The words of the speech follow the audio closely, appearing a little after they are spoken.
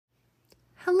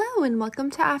Hello and welcome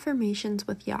to Affirmations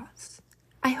with Yas.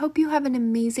 I hope you have an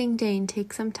amazing day and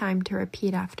take some time to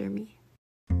repeat after me.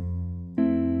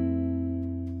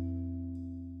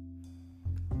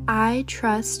 I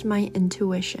trust my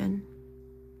intuition.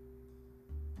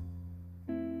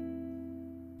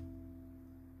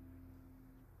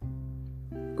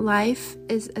 Life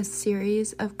is a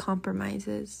series of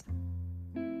compromises.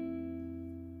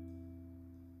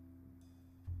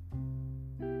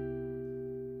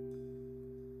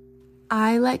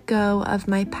 I let go of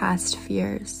my past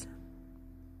fears.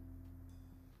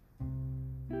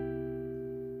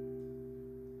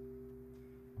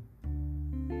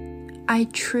 I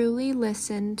truly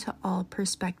listen to all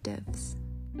perspectives.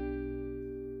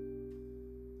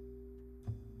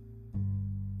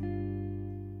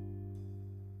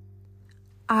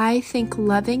 I think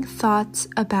loving thoughts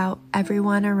about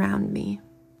everyone around me.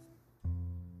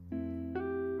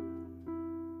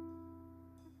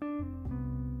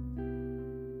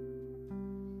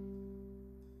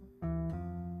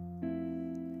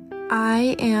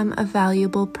 I am a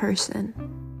valuable person.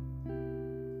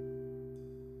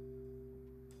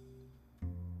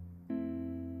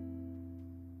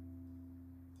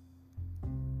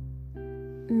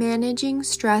 Managing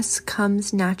stress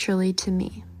comes naturally to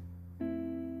me.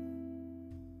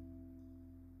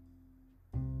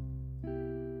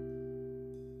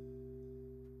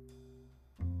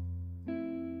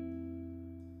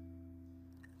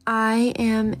 I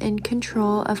am in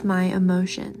control of my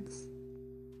emotions.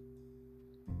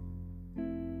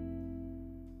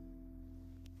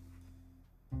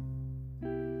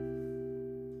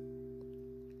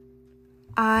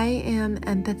 I am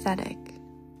empathetic.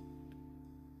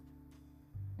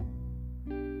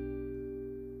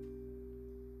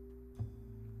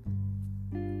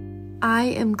 I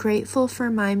am grateful for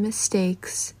my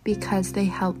mistakes because they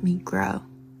help me grow.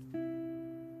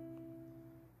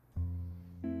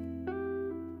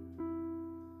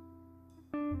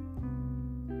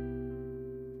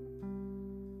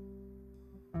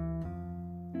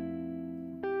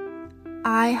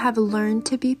 I have learned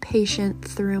to be patient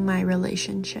through my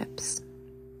relationships.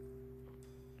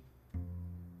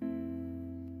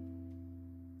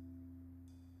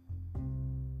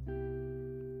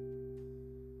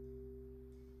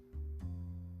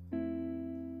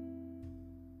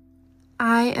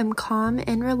 I am calm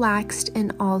and relaxed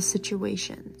in all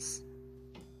situations.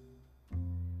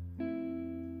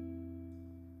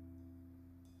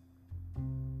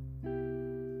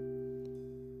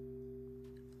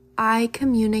 I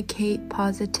communicate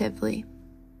positively.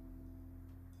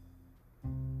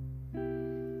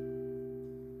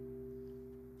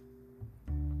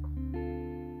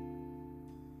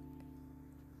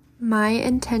 My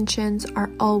intentions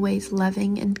are always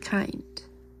loving and kind.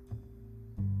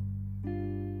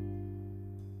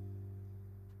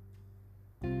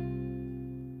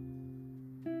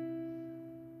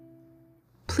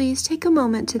 Please take a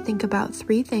moment to think about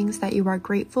 3 things that you are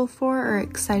grateful for or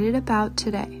excited about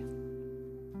today.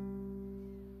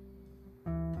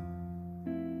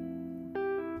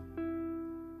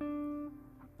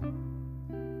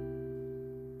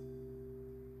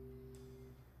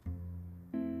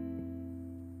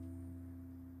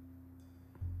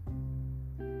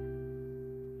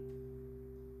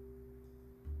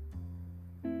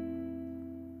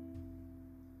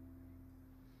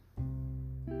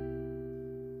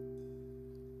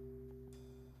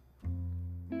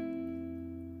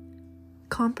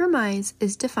 Compromise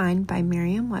is defined by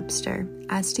Merriam-Webster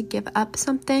as to give up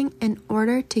something in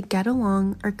order to get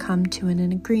along or come to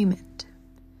an agreement.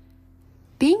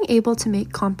 Being able to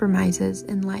make compromises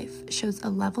in life shows a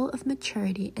level of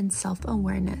maturity and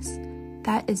self-awareness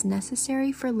that is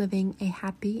necessary for living a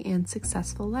happy and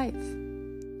successful life.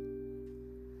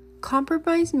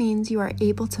 Compromise means you are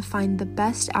able to find the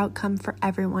best outcome for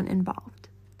everyone involved.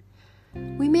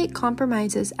 We make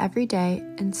compromises every day,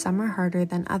 and some are harder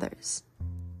than others.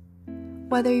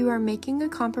 Whether you are making a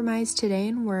compromise today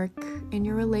in work, in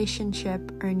your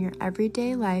relationship, or in your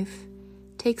everyday life,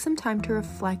 take some time to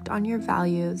reflect on your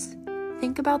values,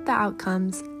 think about the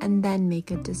outcomes, and then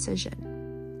make a decision.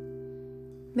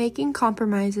 Making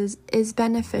compromises is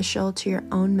beneficial to your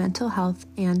own mental health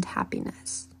and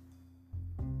happiness.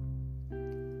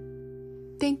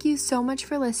 Thank you so much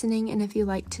for listening, and if you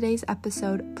liked today's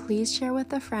episode, please share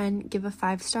with a friend, give a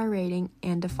 5-star rating,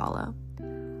 and a follow.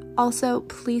 Also,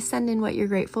 please send in what you're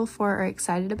grateful for or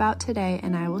excited about today,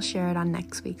 and I will share it on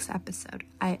next week's episode.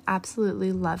 I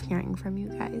absolutely love hearing from you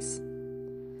guys.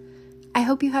 I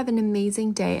hope you have an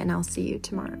amazing day, and I'll see you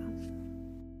tomorrow.